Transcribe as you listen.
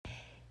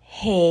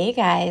Hey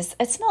guys,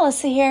 it's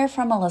Melissa here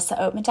from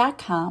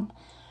melissaoatman.com.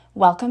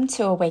 Welcome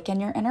to Awaken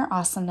Your Inner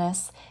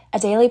Awesomeness, a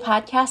daily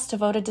podcast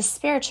devoted to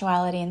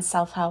spirituality and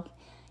self-help.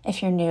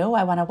 If you're new,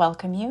 I want to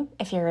welcome you.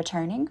 If you're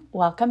returning,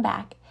 welcome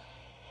back.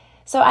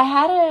 So I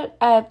had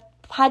a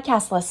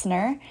podcast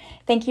listener,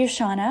 thank you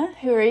Shauna,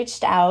 who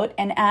reached out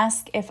and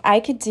asked if I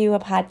could do a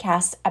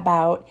podcast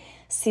about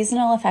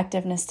seasonal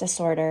affectiveness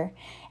disorder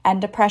and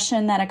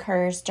depression that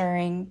occurs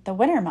during the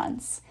winter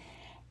months.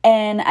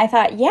 And I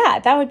thought, yeah,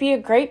 that would be a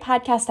great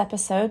podcast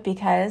episode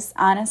because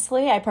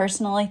honestly, I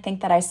personally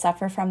think that I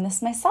suffer from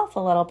this myself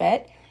a little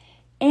bit.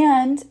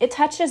 And it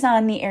touches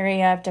on the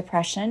area of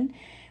depression,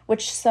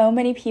 which so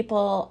many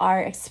people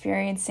are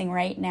experiencing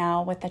right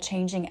now with the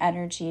changing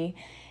energy.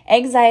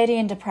 Anxiety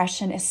and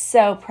depression is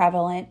so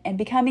prevalent and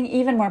becoming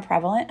even more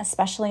prevalent,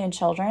 especially in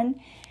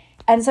children.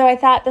 And so I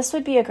thought this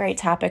would be a great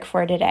topic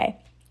for today.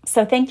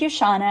 So thank you,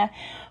 Shauna,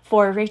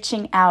 for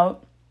reaching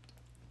out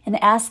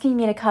and asking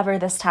me to cover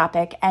this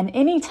topic. And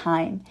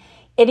anytime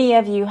any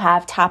of you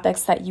have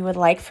topics that you would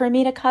like for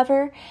me to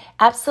cover,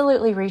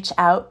 absolutely reach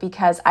out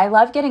because I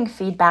love getting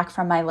feedback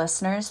from my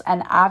listeners.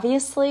 And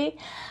obviously,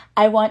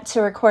 I want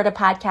to record a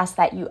podcast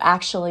that you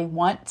actually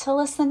want to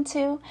listen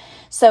to.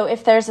 So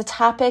if there's a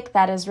topic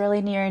that is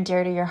really near and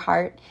dear to your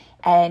heart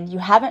and you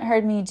haven't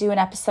heard me do an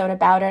episode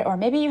about it, or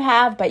maybe you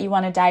have, but you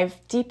want to dive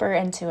deeper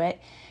into it,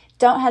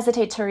 don't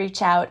hesitate to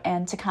reach out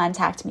and to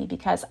contact me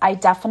because I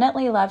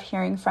definitely love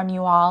hearing from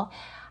you all.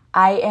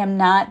 I am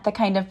not the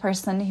kind of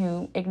person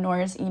who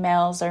ignores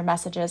emails or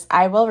messages.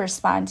 I will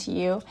respond to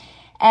you.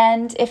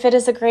 And if it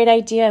is a great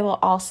idea, I will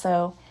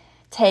also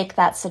take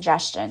that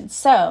suggestion.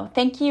 So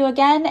thank you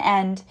again,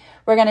 and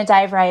we're going to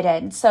dive right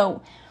in.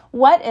 So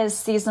what is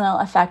seasonal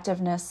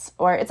affectiveness,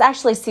 or it's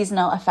actually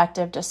seasonal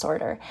affective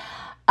disorder?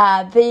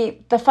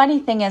 The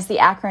funny thing is the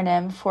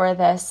acronym for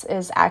this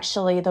is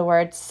actually the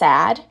word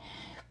SAD,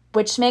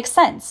 which makes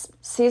sense.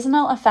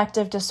 Seasonal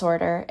affective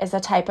disorder is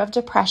a type of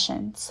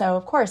depression, so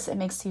of course it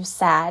makes you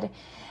sad,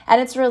 and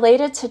it's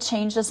related to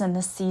changes in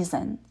the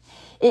season.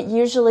 It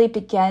usually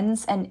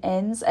begins and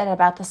ends at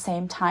about the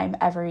same time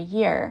every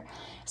year.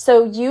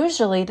 So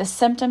usually the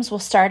symptoms will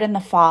start in the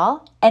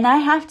fall, and I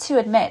have to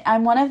admit,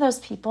 I'm one of those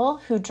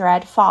people who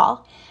dread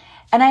fall.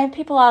 And I have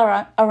people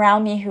all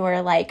around me who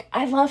are like,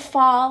 I love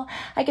fall.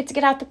 I get to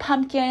get out the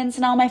pumpkins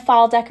and all my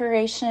fall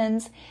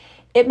decorations.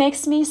 It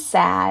makes me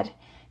sad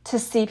to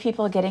see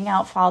people getting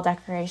out fall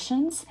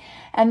decorations.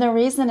 And the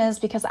reason is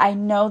because I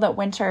know that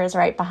winter is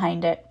right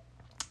behind it.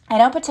 I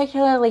don't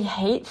particularly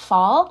hate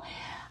fall.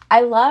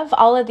 I love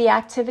all of the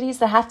activities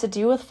that have to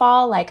do with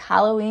fall, like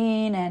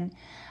Halloween and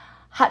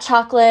hot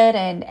chocolate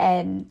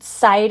and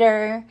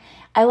cider.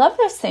 I love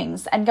those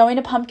things. And going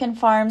to pumpkin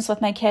farms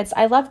with my kids,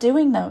 I love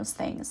doing those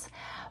things.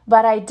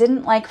 But I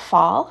didn't like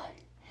fall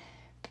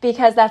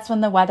because that's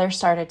when the weather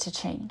started to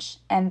change.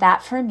 And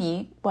that for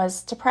me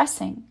was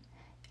depressing.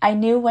 I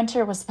knew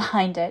winter was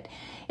behind it.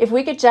 If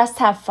we could just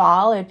have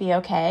fall, it'd be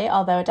okay,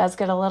 although it does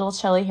get a little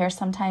chilly here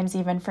sometimes,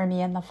 even for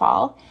me in the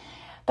fall.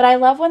 But I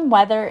love when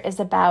weather is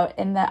about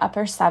in the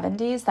upper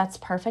 70s. That's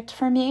perfect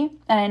for me.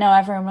 And I know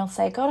everyone will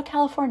say, go to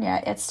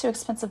California. It's too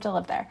expensive to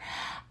live there.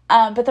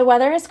 But the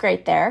weather is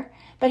great there.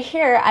 But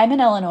here, I'm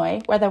in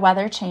Illinois, where the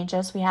weather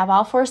changes. We have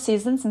all 4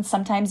 seasons, and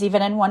sometimes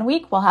even in 1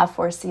 week, we'll have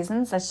 4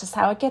 seasons. That's just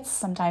how it gets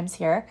sometimes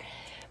here.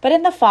 But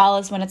in the fall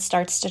is when it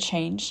starts to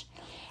change.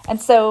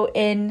 And so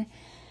in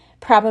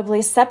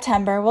probably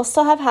September, we'll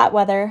still have hot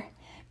weather,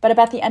 but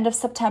about the end of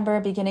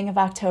September, beginning of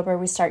October,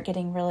 we start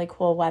getting really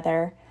cool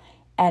weather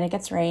and it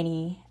gets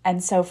rainy.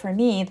 And so for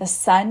me, the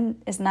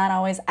sun is not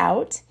always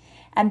out.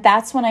 And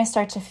that's when I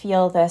start to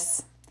feel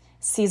this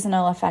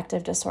seasonal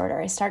affective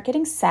disorder. I start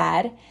getting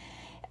sad,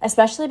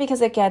 especially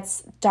because it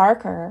gets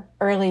darker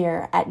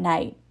earlier at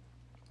night.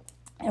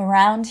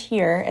 Around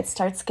here, it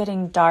starts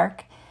getting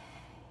dark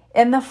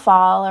in the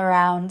fall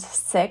around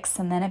 6,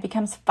 and then it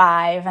becomes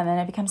 5, and then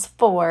it becomes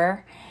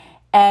 4.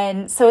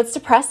 And so it's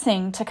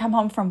depressing to come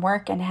home from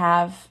work and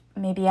have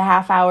maybe a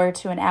half hour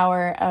to an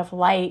hour of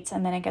light,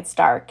 and then it gets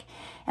dark.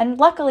 And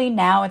luckily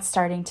now it's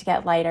starting to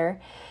get lighter.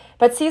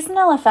 But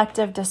seasonal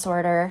affective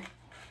disorder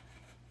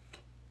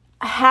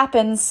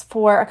happens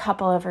for a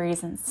couple of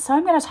reasons. So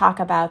I'm going to talk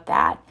about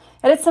that.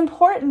 And it's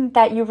important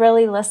that you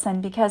really listen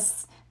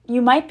because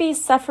you might be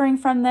suffering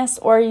from this,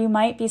 or you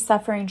might be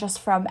suffering just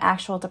from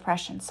actual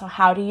depression. So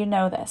how do you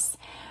know this?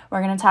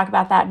 We're going to talk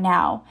about that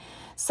now.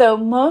 So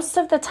most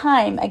of the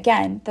time,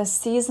 again, the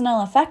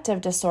seasonal affective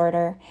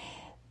disorder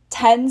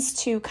tends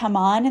to come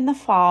on in the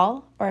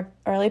fall or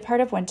early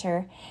part of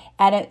winter,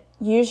 and it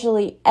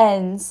usually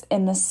ends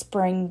in the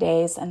spring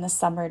days and the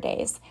summer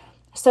days.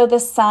 So the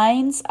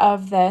signs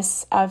of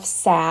this, of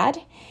SAD,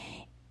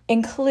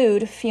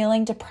 include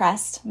feeling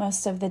depressed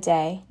most of the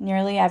day,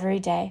 nearly every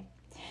day,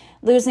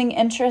 losing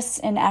interest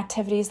in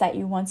activities that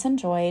you once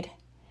enjoyed,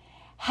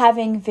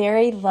 having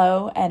very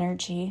low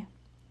energy,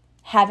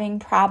 having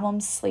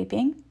problems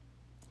sleeping,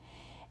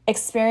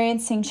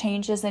 experiencing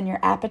changes in your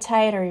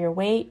appetite or your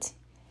weight,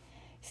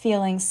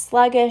 feeling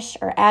sluggish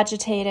or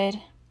agitated,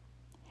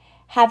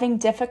 having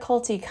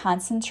difficulty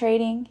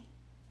concentrating,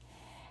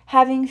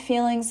 having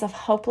feelings of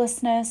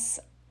hopelessness,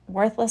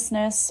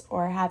 worthlessness,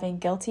 or having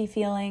guilty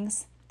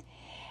feelings.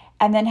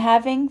 And then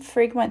having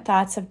frequent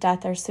thoughts of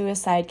death or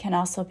suicide can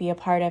also be a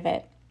part of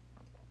it.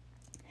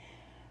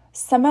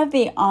 Some of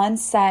the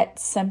onset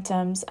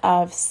symptoms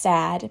of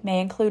SAD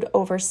may include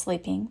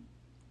oversleeping.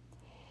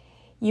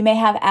 You may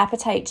have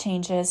appetite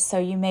changes, so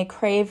you may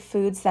crave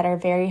foods that are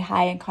very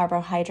high in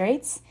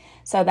carbohydrates,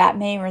 so that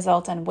may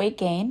result in weight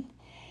gain.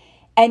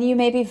 And you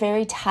may be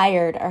very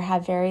tired or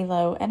have very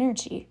low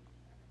energy.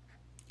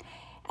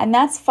 And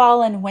that's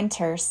fall and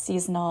winter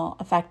seasonal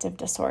affective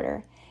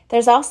disorder.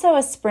 There's also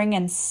a spring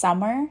and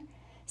summer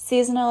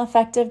seasonal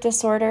affective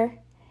disorder.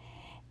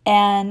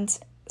 And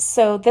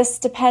so this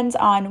depends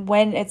on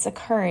when it's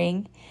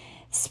occurring.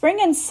 Spring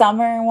and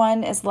summer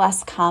one is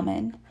less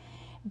common,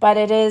 but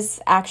it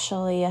is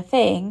actually a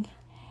thing.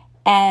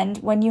 And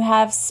when you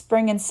have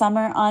spring and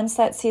summer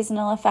onset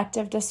seasonal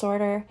affective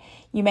disorder,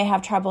 you may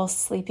have trouble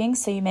sleeping,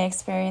 so you may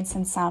experience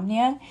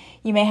insomnia.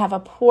 You may have a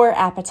poor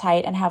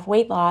appetite and have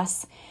weight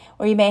loss,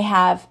 or you may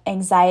have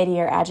anxiety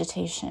or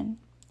agitation.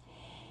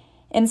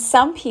 In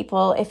some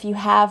people, if you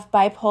have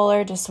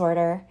bipolar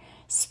disorder,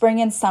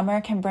 spring and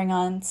summer can bring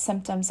on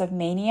symptoms of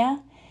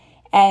mania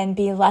and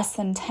be less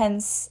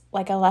intense,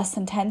 like a less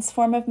intense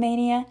form of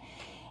mania,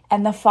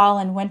 and the fall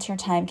and winter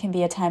time can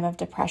be a time of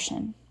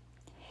depression.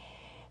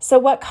 So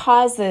what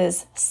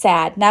causes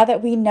SAD? Now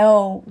that we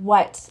know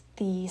what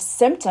the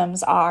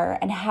symptoms are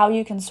and how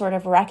you can sort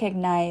of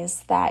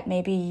recognize that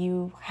maybe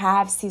you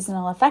have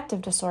seasonal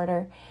affective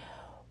disorder,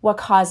 what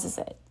causes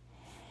it?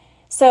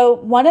 So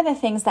one of the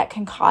things that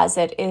can cause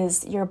it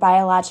is your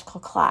biological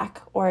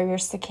clock or your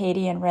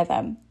circadian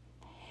rhythm.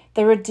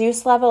 The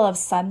reduced level of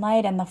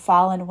sunlight in the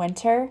fall and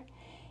winter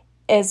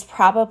is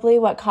probably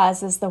what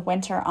causes the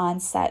winter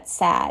onset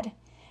SAD.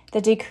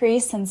 The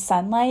decrease in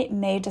sunlight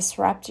may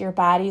disrupt your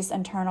body's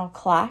internal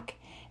clock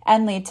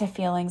and lead to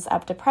feelings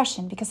of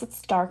depression because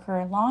it's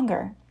darker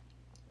longer.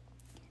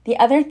 The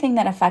other thing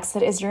that affects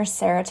it is your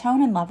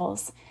serotonin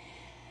levels.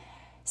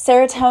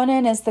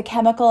 Serotonin is the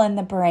chemical in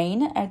the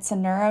brain. It's a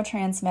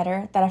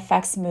neurotransmitter that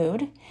affects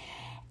mood.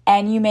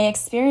 And you may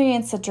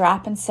experience a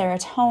drop in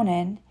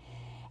serotonin,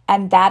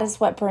 and that is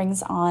what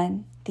brings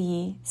on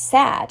the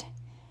SAD.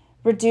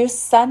 Reduced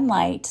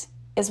sunlight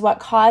is what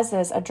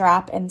causes a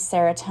drop in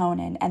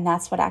serotonin, and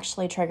that's what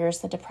actually triggers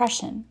the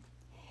depression.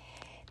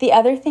 The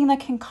other thing that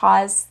can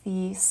cause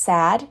the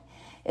SAD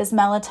is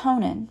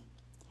melatonin.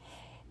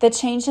 The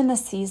change in the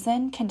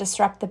season can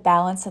disrupt the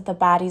balance of the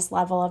body's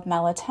level of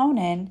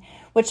melatonin,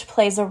 which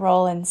plays a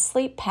role in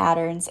sleep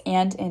patterns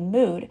and in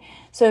mood.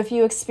 So if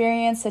you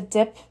experience a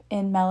dip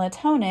in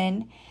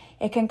melatonin,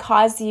 it can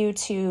cause you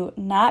to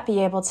not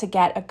be able to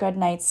get a good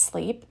night's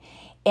sleep,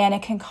 and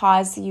it can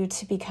cause you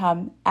to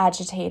become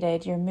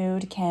agitated. Your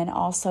mood can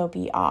also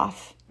be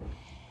off.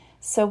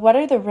 So what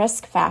are the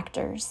risk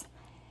factors?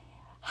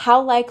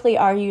 How likely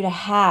are you to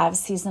have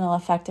seasonal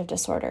affective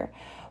disorder?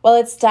 Well,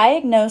 it's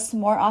diagnosed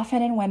more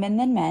often in women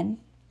than men,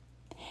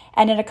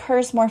 and it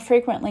occurs more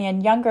frequently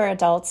in younger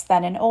adults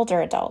than in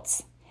older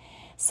adults.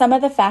 Some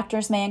of the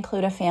factors may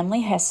include a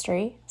family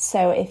history.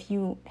 So if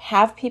you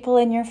have people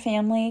in your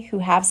family who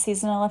have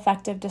seasonal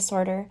affective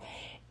disorder,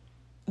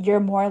 you're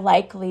more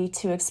likely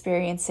to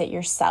experience it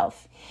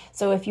yourself.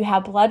 So if you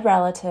have blood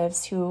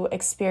relatives who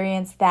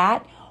experience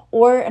that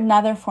or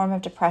another form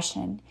of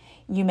depression,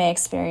 you may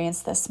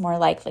experience this more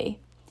likely.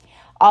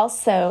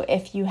 Also,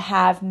 if you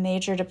have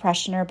major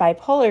depression or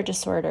bipolar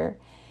disorder,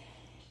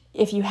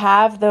 if you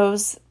have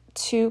those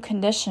two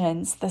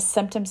conditions, the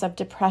symptoms of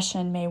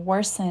depression may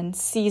worsen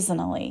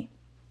seasonally.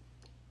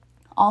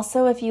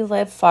 Also, if you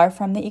live far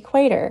from the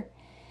equator,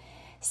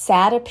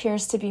 SAD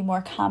appears to be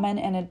more common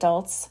in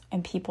adults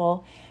and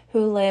people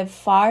who live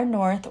far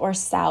north or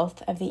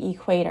south of the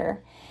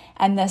equator.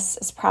 And this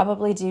is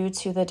probably due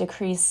to the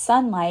decreased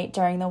sunlight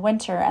during the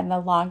winter and the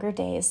longer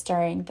days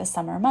during the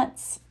summer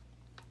months.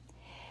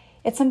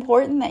 It's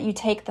important that you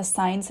take the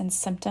signs and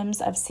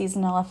symptoms of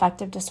seasonal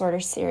affective disorder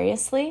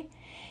seriously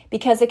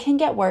because it can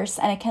get worse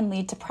and it can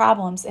lead to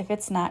problems if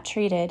it's not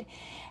treated.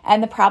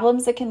 And the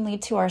problems it can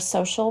lead to are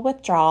social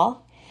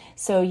withdrawal.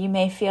 So you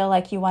may feel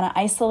like you want to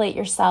isolate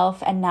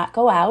yourself and not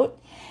go out.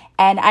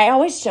 And I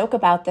always joke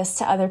about this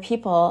to other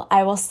people.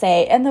 I will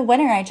say, in the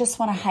winter, I just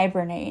want to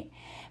hibernate.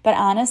 But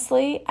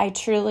honestly, I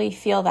truly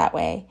feel that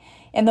way.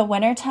 In the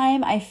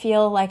wintertime, I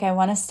feel like I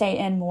want to stay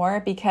in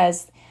more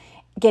because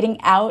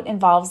getting out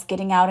involves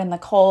getting out in the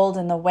cold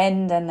and the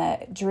wind and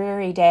the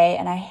dreary day,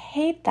 and I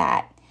hate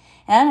that.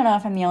 And I don't know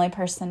if I'm the only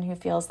person who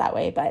feels that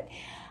way, but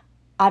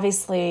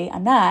obviously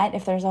I'm not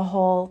if there's a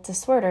whole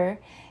disorder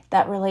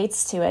that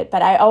relates to it.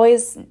 But I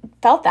always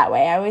felt that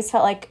way. I always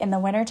felt like in the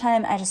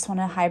wintertime, I just want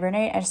to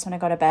hibernate. I just want to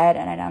go to bed,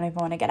 and I don't even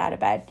want to get out of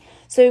bed.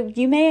 So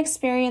you may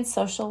experience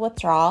social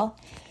withdrawal.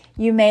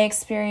 You may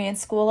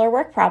experience school or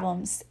work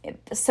problems.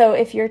 So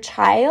if your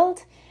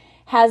child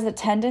has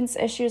attendance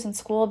issues in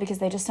school because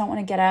they just don't want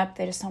to get up,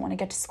 they just don't want to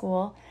get to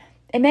school,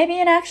 it may be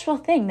an actual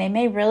thing. They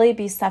may really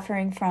be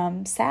suffering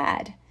from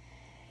SAD.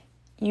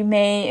 You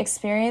may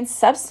experience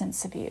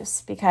substance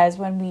abuse, because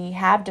when we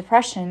have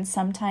depression,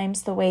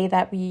 sometimes the way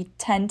that we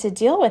tend to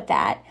deal with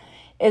that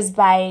is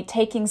by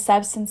taking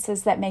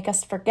substances that make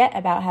us forget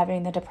about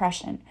having the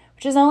depression,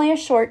 which is only a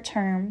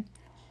short-term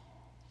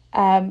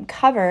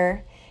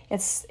cover.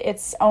 It's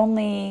not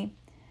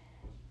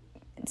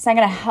going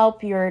to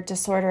help your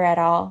disorder at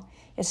all.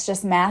 It's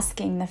just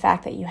masking the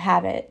fact that you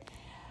have it.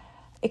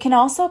 It can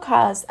also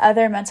cause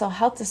other mental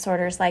health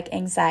disorders like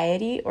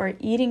anxiety or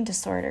eating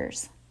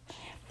disorders.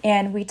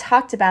 And we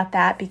talked about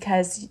that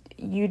because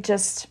you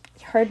just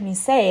heard me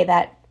say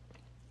that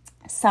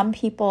some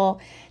people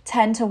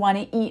tend to want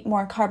to eat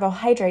more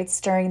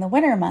carbohydrates during the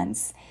winter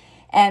months,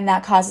 and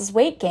that causes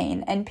weight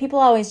gain. And people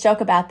always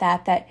joke about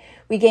that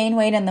we gain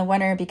weight in the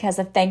winter because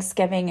of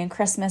Thanksgiving and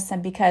Christmas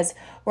and because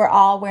we're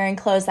all wearing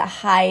clothes that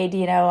hide,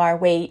 our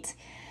weight.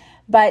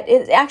 But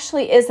it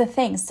actually is a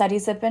thing.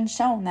 Studies have been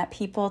shown that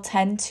people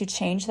tend to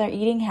change their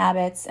eating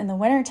habits in the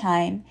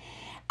wintertime.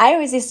 I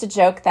always used to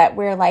joke that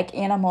we're like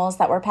animals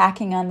that we're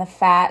packing on the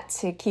fat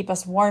to keep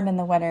us warm in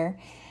the winter.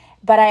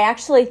 But I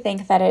actually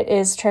think that it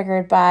is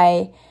triggered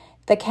by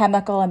the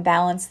chemical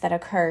imbalance that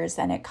occurs,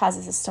 and it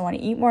causes us to want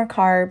to eat more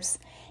carbs.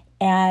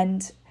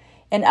 And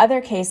in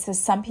other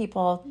cases, some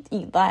people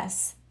eat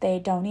less. They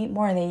don't eat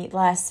more, they eat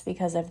less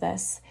because of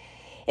this.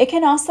 It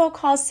can also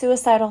cause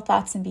suicidal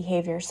thoughts and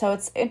behavior. So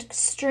it's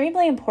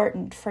extremely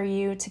important for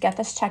you to get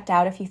this checked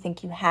out if you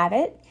think you have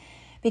it,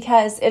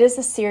 because it is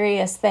a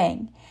serious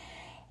thing.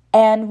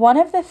 And one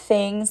of the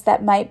things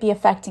that might be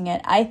affecting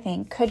it, I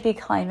think, could be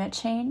climate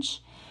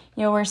change.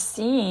 We're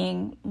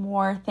seeing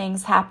more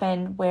things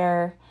happen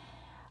where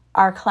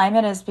our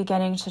climate is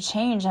beginning to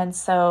change, and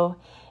so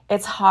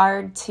it's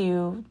hard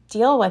to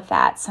deal with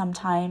that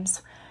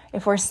sometimes.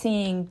 If we're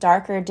seeing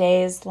darker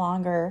days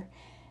longer,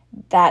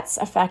 that's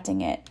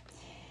affecting it.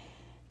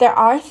 There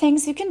are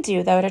things you can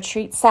do, though, to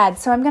treat SAD.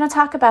 So I'm going to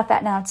talk about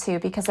that now, too,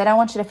 because I don't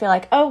want you to feel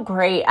like, oh,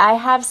 great, I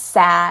have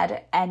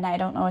SAD and I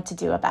don't know what to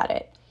do about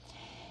it.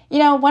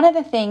 One of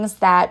the things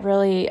that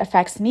really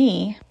affects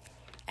me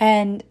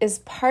and is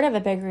part of a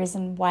big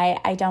reason why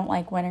I don't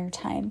like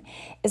wintertime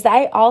is that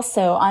I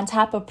also, on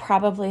top of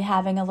probably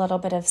having a little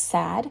bit of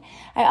SAD,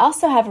 I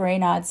also have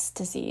Raynaud's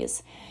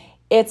disease.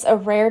 It's a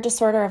rare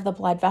disorder of the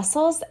blood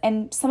vessels,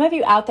 and some of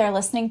you out there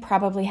listening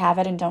probably have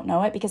it and don't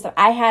know it, because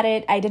I had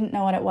it, I didn't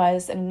know what it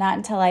was, and not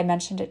until I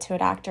mentioned it to a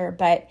doctor.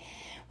 But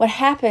what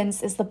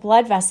happens is the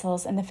blood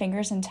vessels in the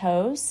fingers and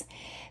toes,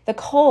 the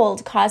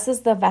cold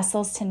causes the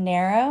vessels to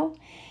narrow.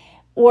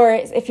 Or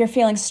if you're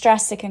feeling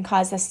stressed, it can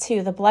cause this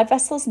too. The blood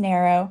vessels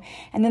narrow,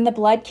 and then the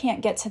blood can't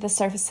get to the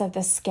surface of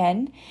the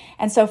skin.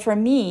 And so for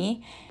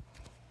me,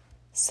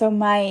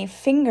 my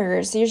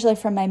fingers, usually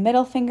from my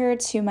middle finger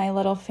to my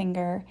little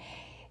finger,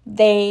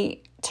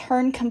 they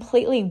turn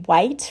completely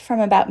white from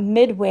about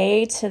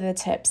midway to the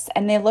tips,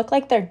 and they look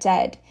like they're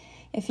dead.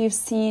 If you've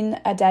seen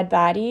a dead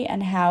body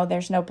and how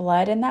there's no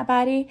blood in that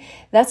body,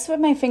 that's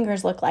what my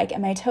fingers look like.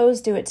 And my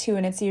toes do it too,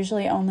 and it's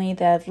usually only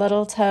the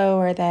little toe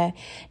or the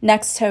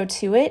next toe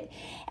to it.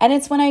 And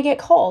it's when I get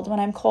cold.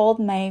 When I'm cold,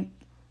 my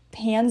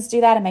hands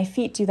do that and my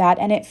feet do that.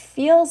 And it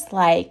feels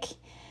like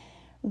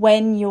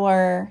when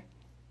your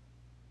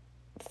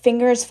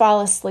fingers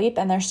fall asleep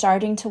and they're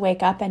starting to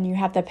wake up and you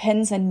have the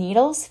pins and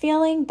needles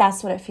feeling,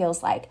 that's what it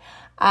feels like.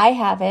 I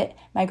have it.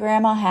 My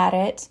grandma had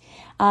it.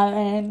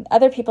 And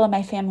other people in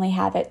my family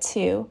have it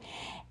too.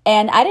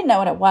 And I didn't know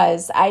what it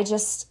was. I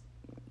just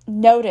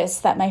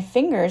noticed that my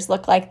fingers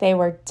looked like they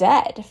were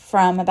dead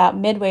from about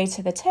midway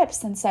to the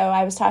tips. And so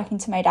I was talking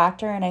to my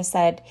doctor and I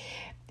said,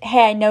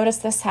 hey, I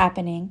noticed this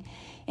happening.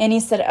 And he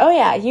said, oh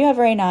yeah, you have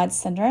Raynaud's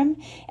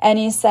syndrome. And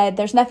he said,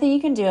 there's nothing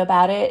you can do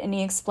about it. And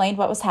he explained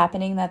what was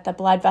happening, that the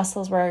blood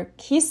vessels were,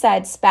 he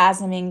said,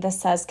 spasming,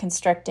 this says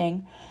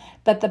constricting,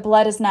 but the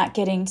blood is not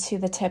getting to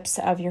the tips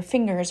of your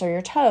fingers or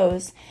your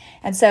toes.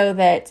 And so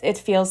that it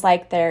feels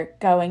like they're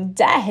going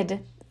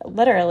dead,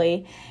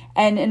 literally.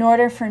 And in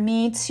order for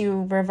me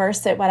to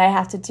reverse it, what I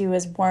have to do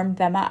is warm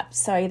them up.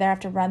 So I either have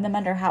to run them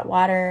under hot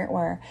water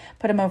or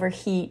put them over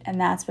heat,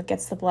 and that's what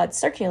gets the blood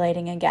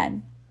circulating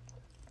again.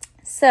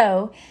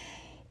 So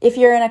if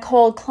you're in a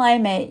cold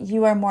climate,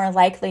 you are more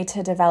likely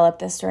to develop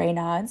this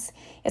Raynaud's.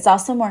 It's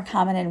also more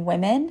common in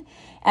women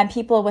and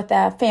people with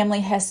a family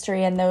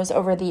history and those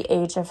over the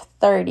age of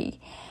 30.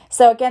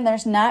 So again,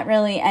 there's not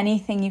really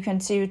anything you can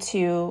do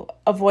to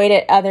avoid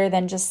it other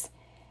than just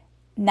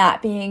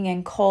not being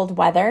in cold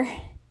weather.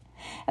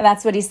 And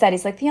that's what he said.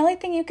 He's like, the only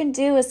thing you can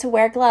do is to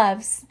wear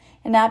gloves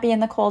and not be in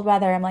the cold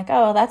weather. I'm like,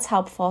 oh, well, that's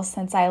helpful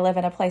since I live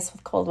in a place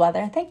with cold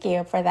weather. Thank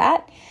you for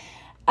that.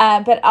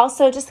 But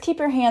also just keep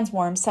your hands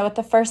warm. So at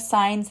the first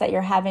signs that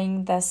you're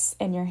having this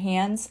in your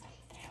hands,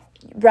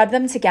 rub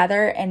them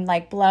together and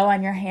like blow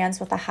on your hands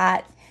with a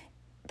hot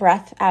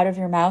breath out of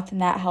your mouth,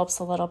 and that helps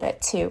a little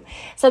bit too.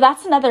 So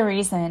that's another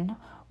reason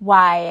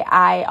why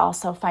I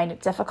also find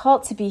it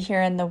difficult to be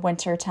here in the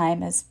winter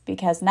time, is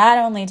because not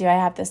only do I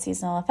have the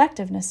seasonal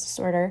affectiveness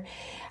disorder,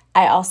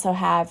 I also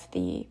have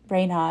the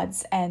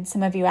Raynaud's, and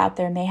some of you out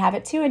there may have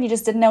it too, and you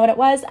just didn't know what it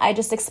was. I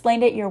just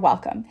explained it. You're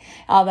welcome.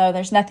 Although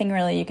there's nothing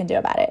really you can do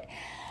about it.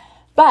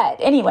 But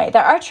anyway,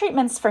 there are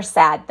treatments for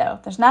SAD though.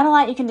 There's not a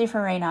lot you can do for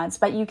Raynaud's,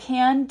 but you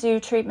can do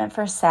treatment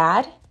for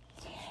SAD.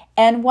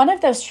 And one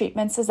of those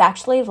treatments is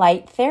actually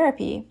light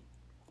therapy.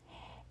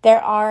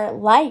 There are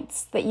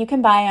lights that you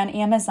can buy on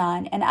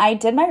Amazon, and I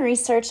did my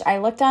research. I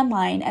looked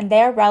online, and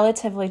they are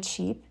relatively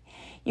cheap.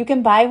 You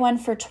can buy one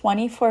for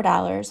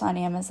 $24 on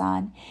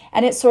Amazon,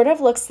 and it sort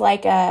of looks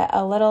like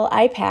a little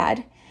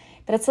iPad,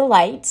 but it's a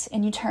light,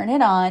 and you turn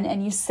it on,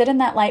 and you sit in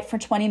that light for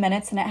 20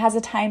 minutes, and it has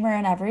a timer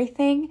and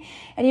everything,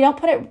 and you don't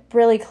put it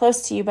really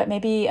close to you, but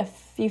maybe a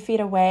few feet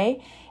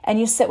away, and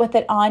you sit with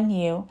it on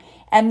you.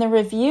 And the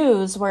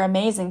reviews were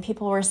amazing.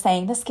 People were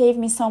saying, this gave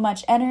me so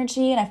much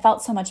energy and I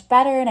felt so much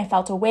better and I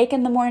felt awake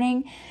in the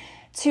morning,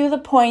 to the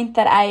point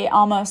that I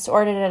almost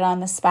ordered it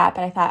on the spot,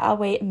 but I thought, I'll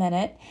wait a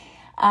minute.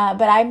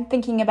 But I'm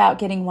thinking about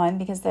getting one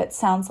because that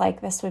sounds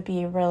like this would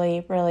be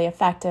really, really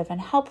effective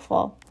and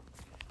helpful.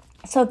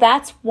 So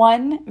that's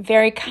one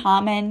very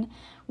common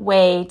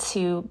way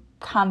to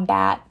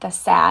combat the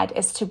SAD,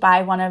 is to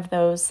buy one of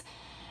those.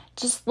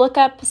 Just look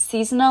up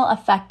seasonal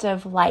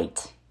affective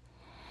light,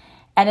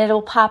 and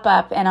it'll pop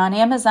up. And on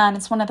Amazon,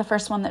 it's one of the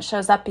first one that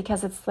shows up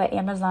because it's the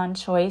Amazon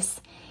choice,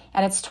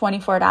 and it's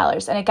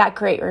 $24. And it got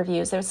great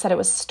reviews. It said it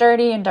was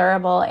sturdy and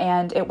durable,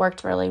 and it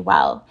worked really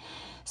well.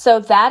 So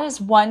that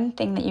is one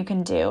thing that you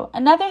can do.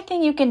 Another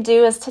thing you can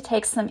do is to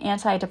take some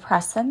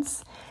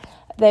antidepressants.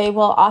 They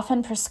will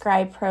often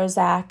prescribe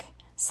Prozac,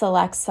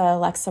 Celexa,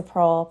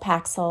 Lexapro,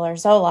 Paxil, or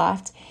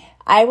Zoloft.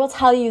 I will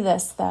tell you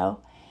this, though.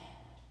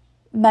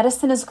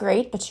 Medicine is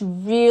great, but you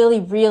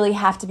really, really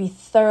have to be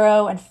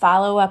thorough and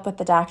follow up with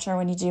the doctor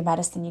when you do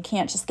medicine. You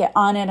can't just get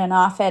on it and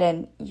off it,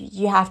 and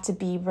you have to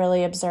be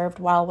really observed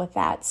well with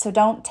that. So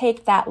don't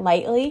take that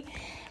lightly.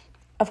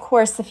 Of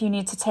course, if you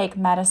need to take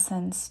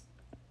medicines,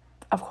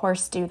 of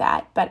course do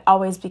that, but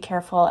always be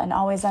careful and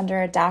always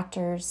under a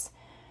doctor's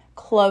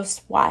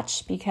close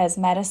watch, because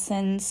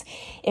medicines,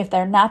 if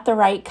they're not the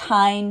right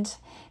kind,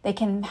 they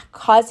can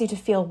cause you to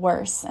feel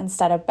worse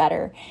instead of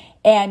better.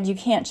 And you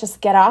can't just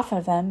get off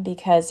of them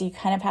because you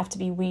kind of have to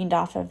be weaned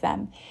off of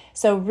them.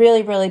 So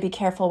really, really be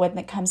careful when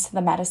it comes to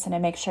the medicine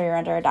and make sure you're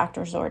under a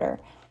doctor's order.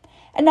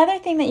 Another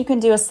thing that you can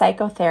do is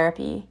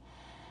psychotherapy.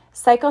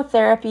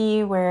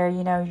 Psychotherapy, where,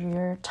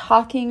 you're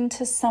talking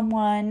to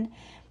someone,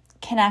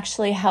 can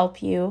actually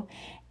help you.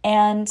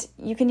 And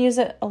you can use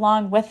it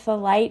along with the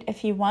light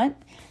if you want.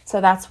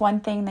 So that's one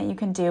thing that you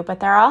can do.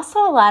 But there are also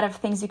a lot of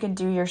things you can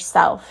do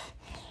yourself.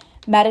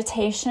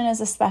 Meditation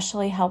is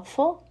especially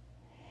helpful.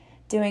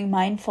 Doing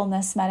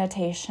mindfulness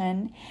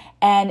meditation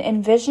and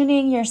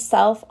envisioning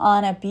yourself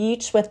on a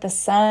beach with the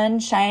sun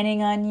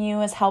shining on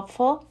you is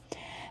helpful.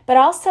 But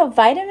also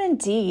vitamin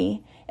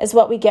D is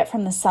what we get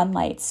from the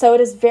sunlight. So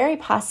it is very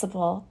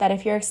possible that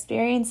if you're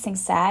experiencing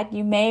SAD,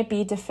 you may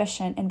be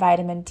deficient in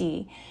vitamin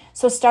D.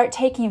 So start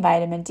taking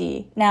vitamin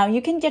D. Now,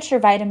 you can get your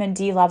vitamin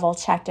D level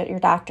checked at your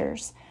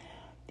doctor's.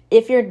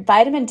 If your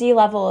vitamin D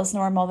level is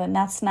normal, then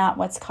that's not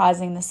what's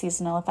causing the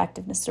seasonal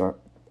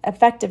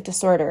affective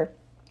disorder.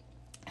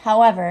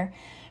 However,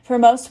 for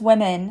most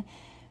women,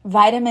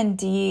 vitamin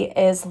D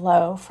is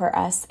low for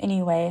us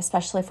anyway,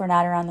 especially if we're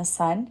not around the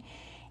sun.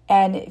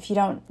 And if you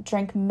don't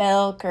drink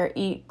milk or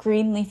eat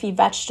green leafy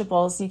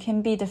vegetables, you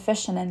can be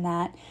deficient in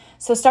that.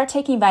 So start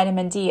taking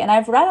vitamin D. And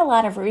I've read a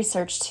lot of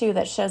research too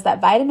that shows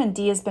that vitamin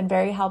D has been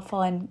very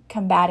helpful in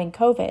combating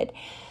COVID.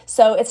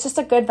 So it's just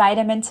a good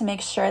vitamin to make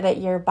sure that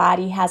your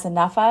body has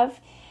enough of.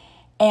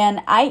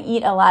 And I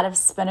eat a lot of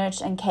spinach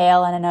and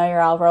kale, and I know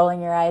you're all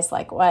rolling your eyes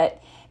like,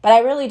 what? But I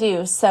really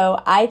do.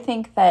 So I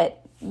think that,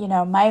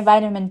 my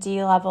vitamin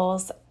D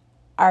levels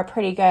are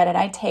pretty good, and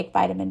I take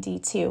vitamin D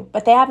too,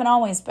 but they haven't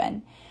always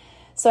been.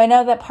 So I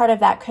know that part of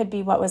that could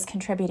be what was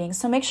contributing.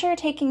 So make sure you're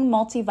taking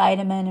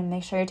multivitamin and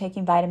make sure you're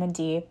taking vitamin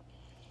D.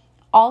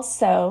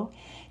 Also,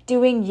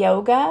 doing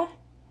yoga,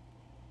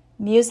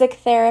 music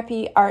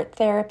therapy, art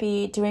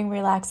therapy, doing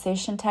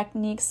relaxation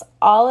techniques,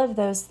 all of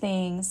those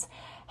things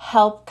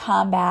help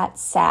combat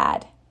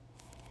SAD.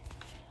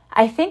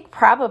 I think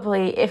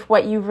probably if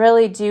what you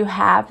really do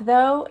have,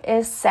 though,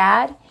 is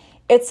SAD,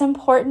 it's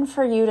important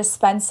for you to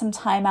spend some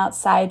time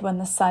outside when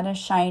the sun is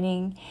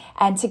shining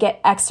and to get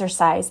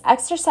exercise.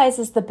 Exercise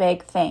is the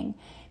big thing,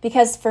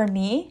 because for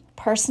me,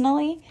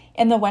 personally,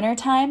 in the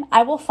wintertime,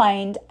 I will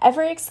find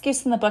every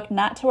excuse in the book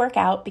not to work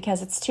out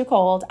because it's too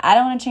cold. I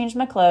don't want to change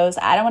my clothes.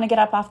 I don't want to get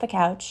up off the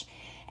couch,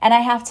 and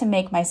I have to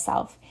make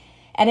myself.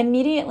 And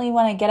immediately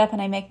when I get up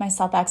and I make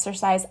myself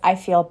exercise, I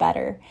feel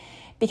better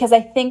because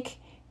I think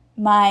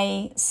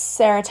my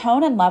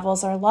serotonin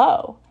levels are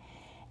low.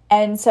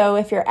 And so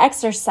if you're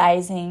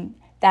exercising,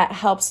 that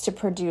helps to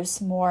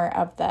produce more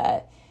of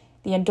the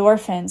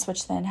endorphins,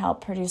 which then help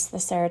produce the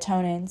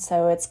serotonin.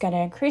 So it's going to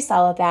increase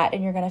all of that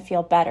and you're going to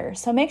feel better.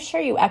 So make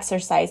sure you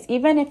exercise,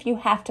 even if you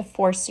have to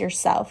force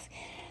yourself.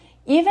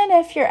 Even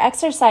if your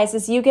exercise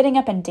is you getting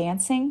up and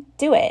dancing,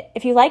 do it.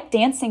 If you like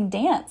dancing,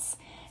 dance.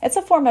 It's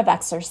a form of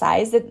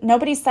exercise.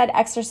 Nobody said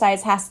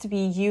exercise has to be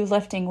you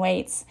lifting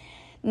weights.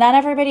 Not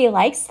everybody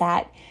likes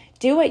that.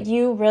 Do what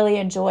you really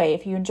enjoy.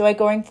 If you enjoy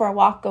going for a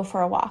walk, go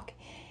for a walk.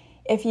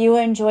 If you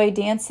enjoy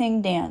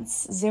dancing,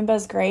 dance.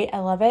 Zumba's great. I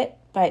love it.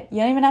 But you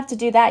don't even have to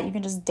do that. You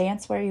can just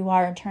dance where you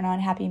are and turn on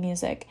happy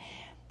music.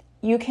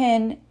 You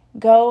can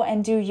go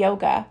and do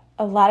yoga.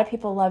 A lot of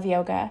people love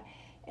yoga.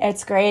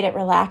 It's great. It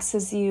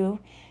relaxes you.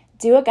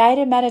 Do a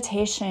guided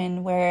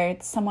meditation where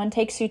someone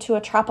takes you to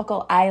a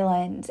tropical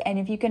island. And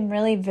if you can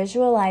really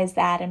visualize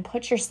that and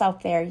put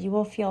yourself there, you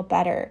will feel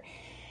better.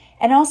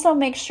 And also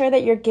make sure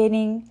that you're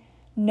getting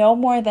no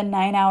more than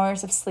 9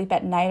 hours of sleep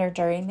at night or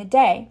during the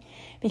day.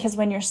 Because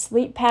when your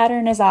sleep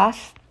pattern is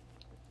off,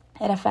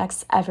 it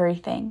affects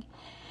everything.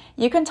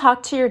 You can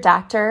talk to your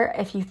doctor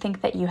if you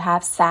think that you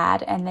have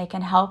SAD, and they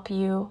can help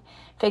you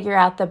figure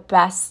out the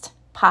best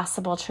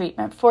possible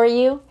treatment for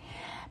you.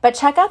 But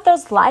check out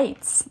those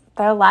lights.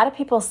 There are a lot of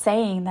people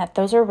saying that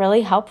those are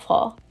really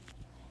helpful.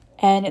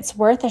 And it's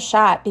worth a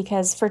shot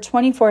because for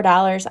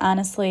 $24,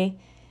 honestly,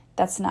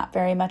 that's not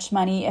very much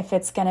money. If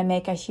it's going to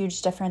make a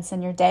huge difference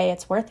in your day,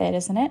 it's worth it,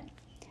 isn't it?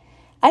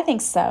 I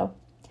think so.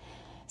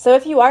 So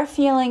if you are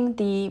feeling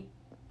the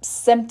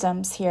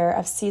symptoms here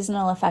of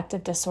seasonal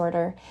affective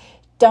disorder,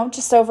 don't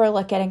just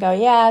overlook it and go,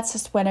 yeah, it's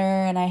just winter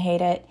and I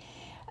hate it.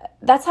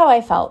 That's how I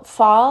felt.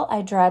 Fall,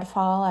 I dread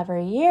fall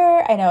every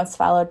year. I know it's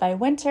followed by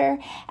winter,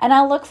 and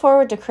I'll look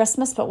forward to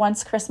Christmas, but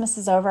once Christmas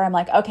is over, I'm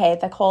like, okay,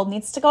 the cold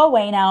needs to go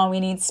away now, and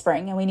we need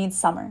spring, and we need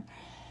summer.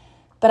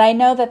 But I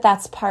know that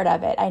that's part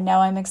of it. I know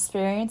I'm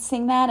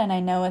experiencing that, and I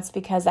know it's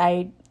because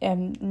I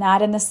am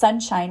not in the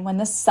sunshine. When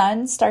the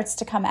sun starts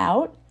to come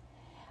out,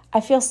 I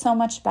feel so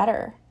much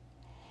better.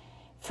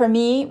 For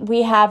me,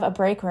 we have a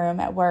break room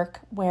at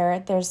work where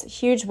there's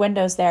huge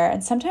windows there,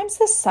 and sometimes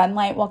the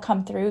sunlight will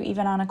come through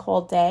even on a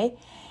cold day,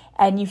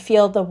 and you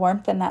feel the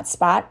warmth in that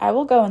spot. I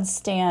will go and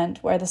stand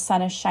where the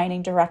sun is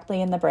shining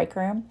directly in the break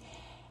room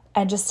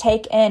and just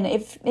take in.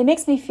 It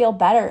makes me feel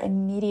better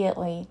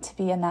immediately to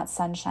be in that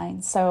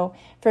sunshine. So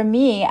for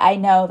me, I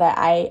know that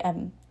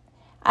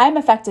I'm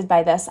affected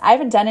by this. I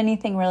haven't done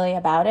anything really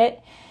about it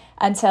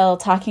until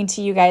talking to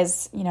you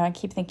guys. I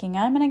keep thinking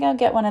I'm going to go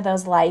get one of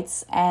those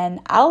lights, and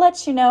I'll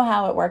let you know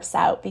how it works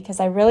out because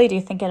I really do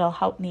think it'll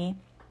help me,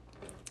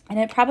 and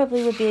it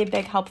probably would be a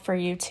big help for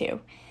you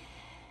too.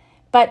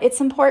 But it's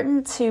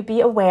important to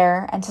be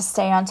aware and to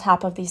stay on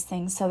top of these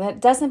things so that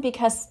it doesn't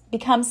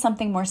become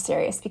something more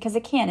serious, because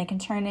it can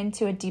turn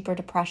into a deeper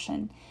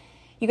depression.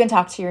 You can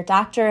talk to your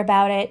doctor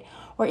about it,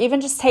 or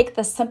even just take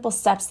the simple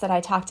steps that I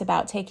talked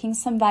about, taking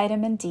some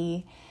vitamin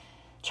D,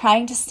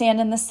 trying to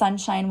stand in the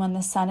sunshine when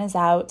the sun is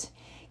out,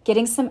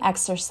 getting some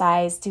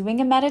exercise,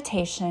 doing a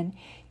meditation,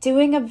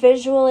 doing a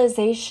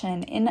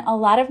visualization. In a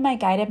lot of my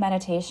guided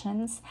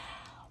meditations,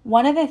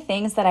 one of the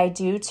things that I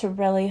do to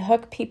really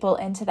hook people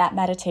into that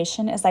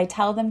meditation is I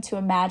tell them to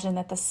imagine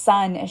that the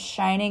sun is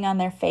shining on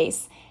their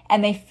face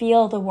and they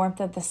feel the warmth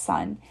of the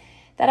sun.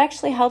 That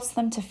actually helps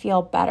them to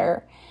feel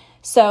better.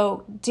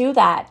 So do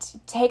that.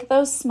 Take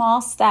those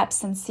small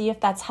steps and see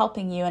if that's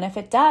helping you. And if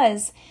it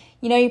does,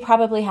 you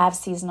probably have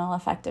seasonal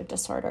affective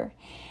disorder.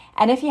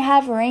 And if you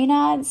have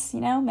Raynaud's,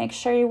 make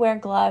sure you wear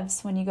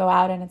gloves when you go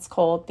out and it's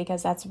cold,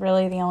 because that's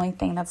really the only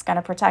thing that's going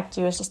to protect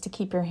you, is just to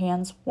keep your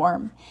hands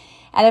warm.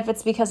 And if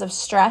it's because of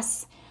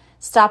stress,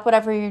 stop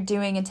whatever you're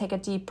doing and take a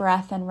deep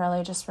breath and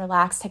really just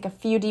relax. Take a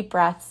few deep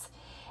breaths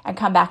and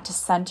come back to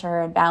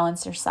center and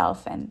balance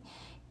yourself and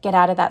get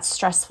out of that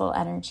stressful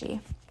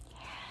energy.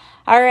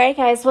 All right,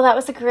 guys. Well, that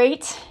was a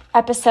great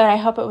episode. I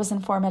hope it was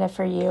informative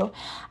for you.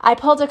 I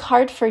pulled a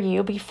card for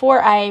you.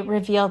 Before I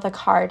reveal the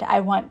card,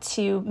 I want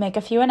to make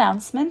a few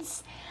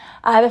announcements.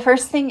 The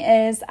first thing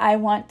is I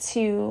want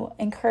to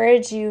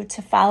encourage you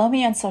to follow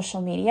me on social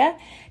media,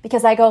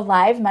 because I go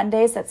live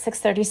Mondays at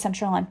 6:30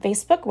 Central on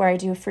Facebook, where I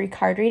do a free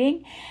card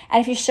reading.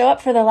 And if you show up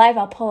for the live,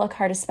 I'll pull a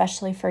card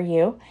especially for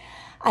you.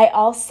 I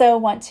also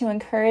want to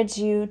encourage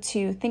you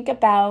to think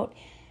about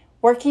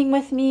working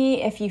with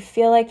me if you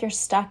feel like you're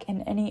stuck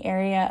in any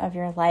area of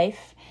your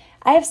life.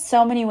 I have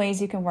so many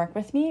ways you can work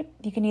with me.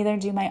 You can either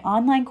do my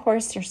online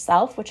course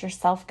yourself, which are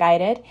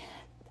self-guided.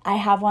 I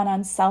have one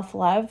on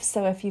self-love.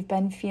 So if you've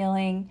been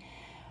feeling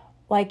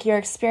like you're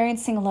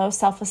experiencing low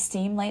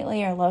self-esteem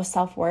lately or low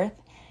self-worth,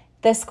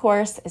 this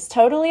course is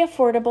totally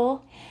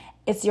affordable.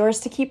 It's yours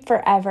to keep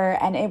forever,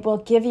 and it will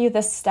give you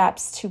the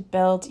steps to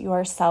build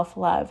your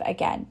self-love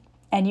again,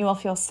 and you will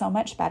feel so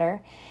much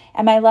better.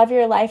 And my Love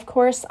Your Life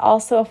course,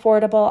 also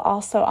affordable,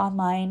 also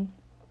online,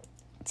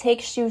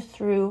 takes you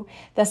through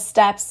the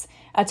steps,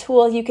 a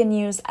tool you can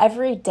use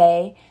every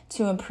day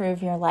to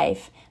improve your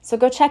life. So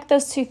go check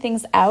those two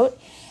things out.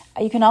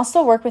 You can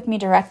also work with me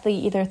directly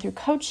either through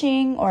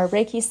coaching or a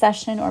Reiki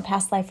session or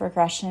past life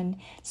regression.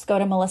 Just go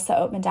to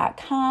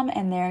melissaoatman.com,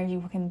 and there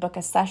you can book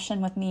a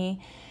session with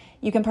me.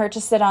 You can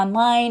purchase it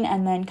online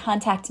and then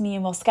contact me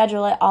and we'll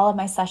schedule it. All of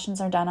my sessions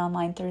are done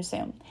online through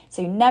Zoom,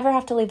 so you never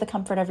have to leave the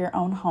comfort of your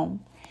own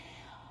home.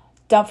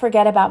 Don't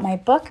forget about my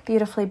book,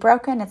 Beautifully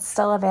Broken. It's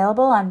still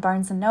available on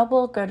Barnes &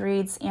 Noble,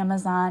 Goodreads,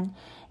 Amazon,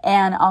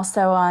 and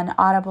also on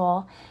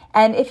Audible.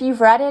 And if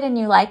you've read it and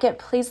you like it,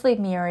 please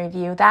leave me a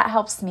review. That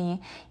helps me.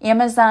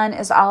 Amazon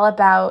is all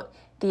about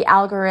the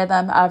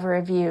algorithm of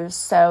reviews.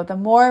 So the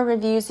more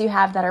reviews you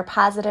have that are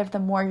positive, the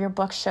more your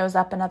book shows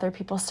up in other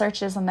people's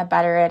searches and the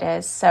better it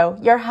is. So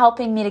you're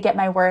helping me to get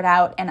my word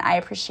out, and I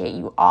appreciate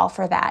you all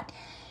for that.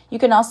 You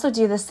can also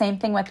do the same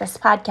thing with this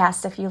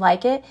podcast. If you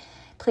like it,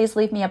 please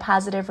leave me a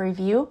positive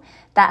review.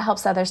 That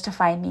helps others to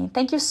find me.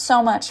 Thank you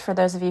so much for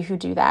those of you who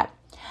do that.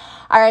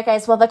 All right,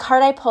 guys. Well, the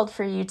card I pulled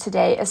for you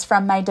today is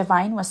from my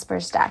Divine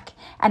Whispers deck,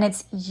 and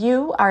it's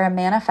You Are a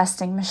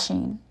Manifesting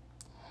Machine.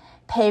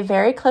 Pay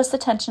very close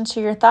attention to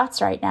your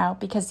thoughts right now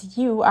because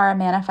you are a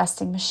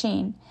manifesting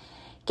machine.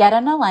 Get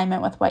in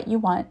alignment with what you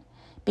want.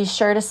 Be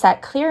sure to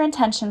set clear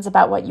intentions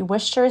about what you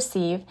wish to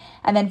receive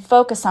and then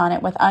focus on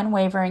it with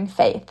unwavering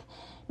faith.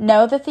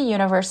 Know that the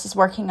universe is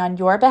working on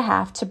your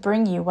behalf to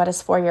bring you what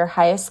is for your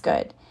highest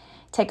good.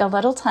 Take a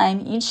little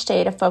time each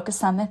day to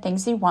focus on the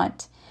things you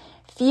want.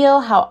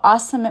 Feel how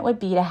awesome it would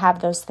be to have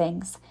those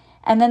things,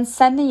 and then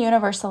send the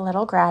universe a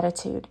little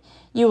gratitude.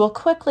 You will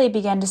quickly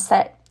begin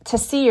to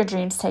see your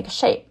dreams take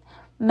shape.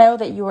 Know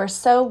that you are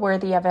so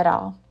worthy of it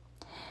all.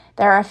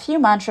 There are a few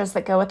mantras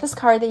that go with this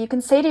card that you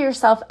can say to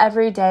yourself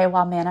every day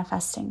while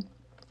manifesting.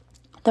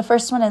 The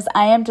first one is,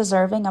 I am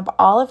deserving of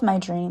all of my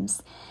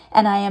dreams,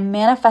 and I am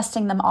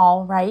manifesting them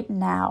all right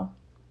now.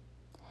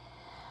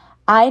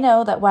 I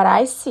know that what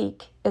I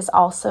seek is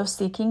also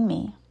seeking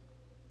me.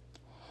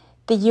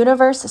 The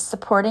universe is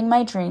supporting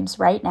my dreams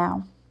right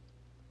now.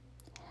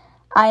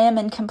 I am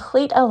in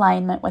complete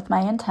alignment with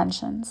my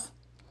intentions.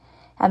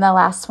 And the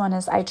last one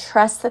is, I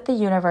trust that the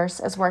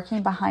universe is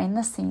working behind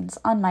the scenes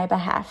on my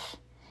behalf.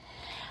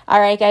 All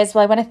right, guys.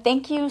 Well, I want to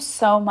thank you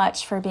so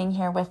much for being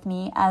here with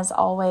me, as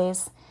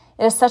always.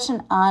 It is such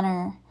an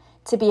honor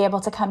to be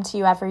able to come to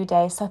you every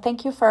day. So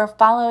thank you for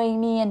following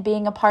me and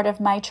being a part of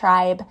my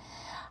tribe.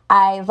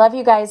 I love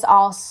you guys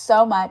all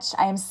so much.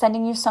 I am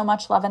sending you so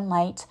much love and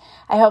light.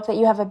 I hope that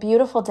you have a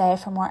beautiful day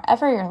from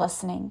wherever you're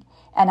listening,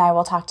 and I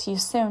will talk to you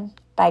soon.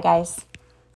 Bye, guys.